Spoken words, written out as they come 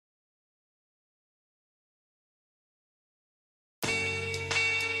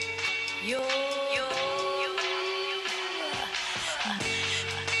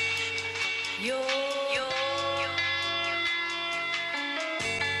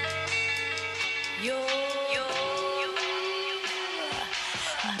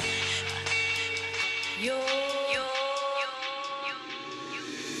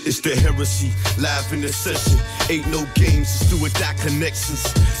It's the heresy, live in the session. Ain't no games, it's do or die connections.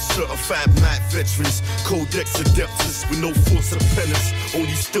 Certified Mac veterans, Codex adeptus with no force of penance,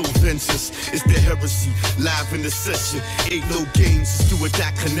 only still vengeance. It's the heresy, live in the session. Ain't no games, it's do or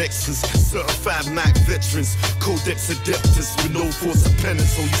die connections. Certified Mac veterans, Codex adeptus with no force of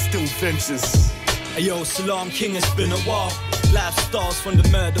penance, only still vengeance. Ayo, Salam King, it's been a while. Lifestyles from the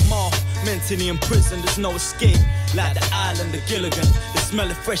murder mall. Mentally in prison, there's no escape. Like the island of Gilligan, the smell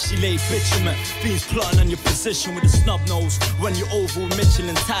of freshly laid bitumen. Fiends plotting on your position with a snub nose. Run you over with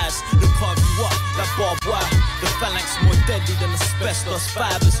Michelin tires. They'll carve you up like barbed wire. The phalanx more deadly than asbestos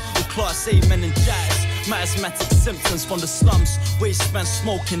fibers. Or class A meningitis. Miasmatic symptoms from the slums. Wasteman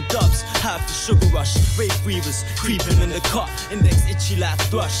smoking dubs. High for sugar rush. Rape weavers creeping in the cut. Index itchy like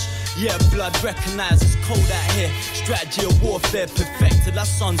thrush. Yeah, blood recognizes cold out here. Strategy of warfare perfected like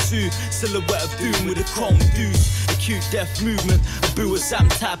Sun Tzu. Silhouette of doom with a chrome deuce. Acute death movement, Abu Azam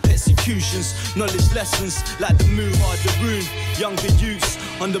type executions. Knowledge lessons like the Muhar, the Rune. Younger youths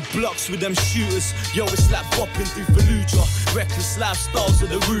on the blocks with them shooters. Yo, it's like bopping through Fallujah. Reckless lifestyles of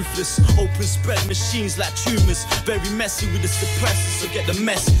the ruthless. Open spread machines like tumors. Very messy with the suppressors, so get the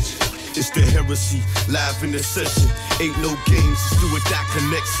message. It's the heresy, live in the session. Ain't no games, it's do or die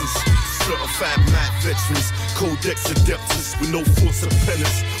connections. Certified Mac veterans, Codex adeptus with no force of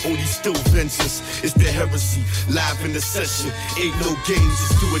penance, only still vengeance. It's the heresy, live in the session. Ain't no games,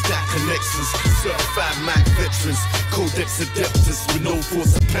 it's do or die connections. Certified Mac veterans, Codex adeptus with no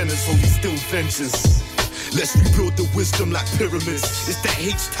force of penance, only still vengeance. Let's rebuild the wisdom like pyramids. It's that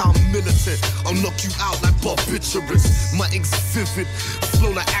H-Town militant. I'll knock you out like barbiturates. My ink's vivid,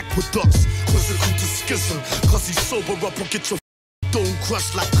 flow like aqueducts. Quizzical to schism, cause he's sober up or get your dome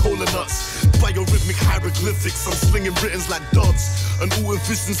crushed like cola nuts. Biorhythmic hieroglyphics, I'm slinging Britons like doves. An ooh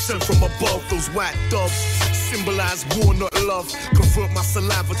vision sent from above, those white doves symbolize war, not love. Convert my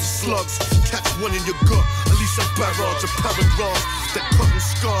saliva to slugs. Catch one in your gut, unleash a barrage of paragraphs that cut and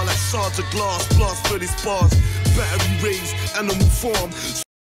scar like shards of glass. Blast 30 spars, battery raised, animal farm.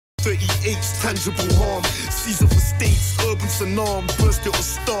 38's tangible harm. Caesar for states, urban Sanam, burst it or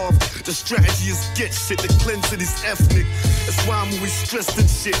starve. The strategy is get shit, the cleanse it is ethnic. That's why I'm always stressed and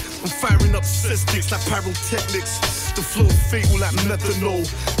shit. I'm firing up cestics like pyrotechnics. The flow fatal like methanol.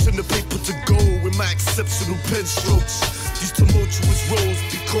 Turn the paper to gold with my exceptional pen strokes. These tumultuous roads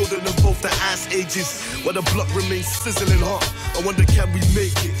be colder than both the ice ages. While the block remains sizzling hot, I wonder can we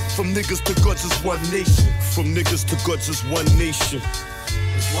make it? From niggas to God just one nation. From niggas to God just one nation.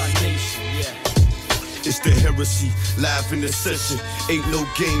 One nation, yeah. It's the heresy, live in the session. Ain't no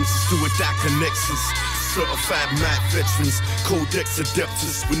games, it's do or die connections. Certified Mac veterans, Codex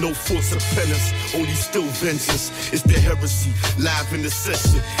adeptus with no force of penance, only still vengeance. It's the heresy, live in the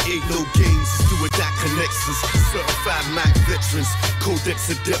session. Ain't no games, it's do or die connections. Certified Mac veterans,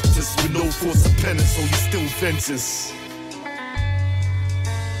 Codex adeptus with no force of penance, only still vengeance.